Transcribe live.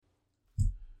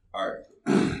All right.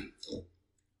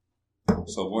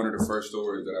 So one of the first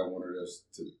stories that I wanted us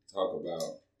to talk about,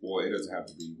 well, it doesn't have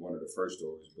to be one of the first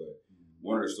stories, but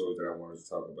one of the stories that I wanted to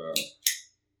talk about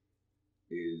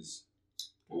is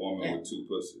a woman with two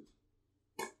pussies.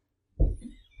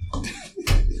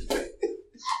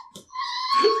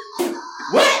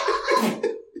 What?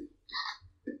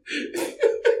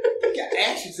 I got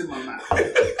ashes in my mouth.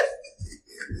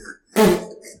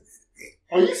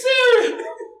 Are you serious?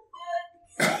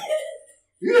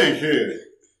 You ain't serious.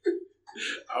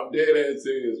 I'm dead ass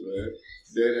serious, man.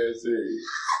 Dead ass serious.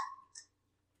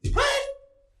 What?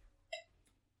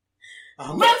 A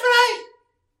hermaphrodite?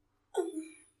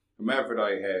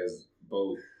 Hermaphrodite has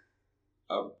both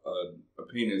a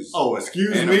penis. Oh,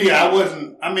 excuse me. I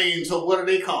wasn't. I mean, so what are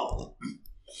they called?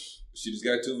 She just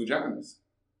got two vaginas.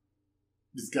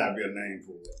 There's got to be a name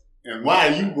for it. And why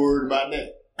are you worried about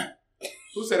that?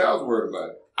 Who said I was worried about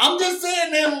it? I'm just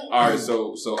saying them. All right,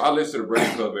 so I listen to the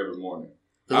Breakfast Club every morning.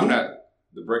 I'm not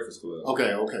the Breakfast Club.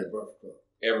 Okay, Breakfast Club.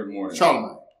 Every morning.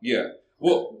 Charlamagne. Yeah.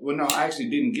 Well, no, I actually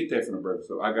didn't get that from the Breakfast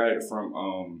Club. I got it from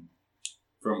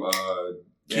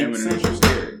Damn and It's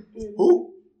Scary.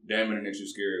 Who? Damn and It's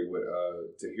Scary with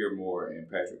To Hear More and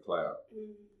Patrick Cloud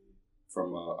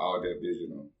from All That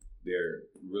Digital. They're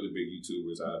really big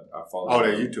YouTubers. I follow. Oh,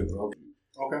 they're YouTubers.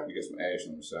 Okay. You get some ash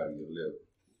on the side of your lip.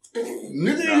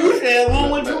 Nigga, you said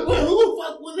one with two. Who the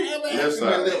fuck wouldn't have ass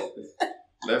Left in their side. lip?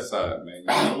 Left side,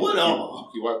 man. Whatever.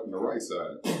 You walk from the right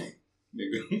side,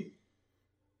 nigga.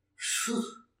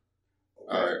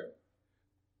 All right.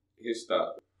 Hit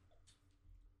stop.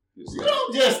 You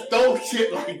don't just throw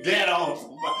shit like that on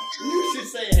somebody. You should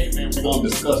say, hey man, we're gonna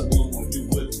discuss what we're gonna do.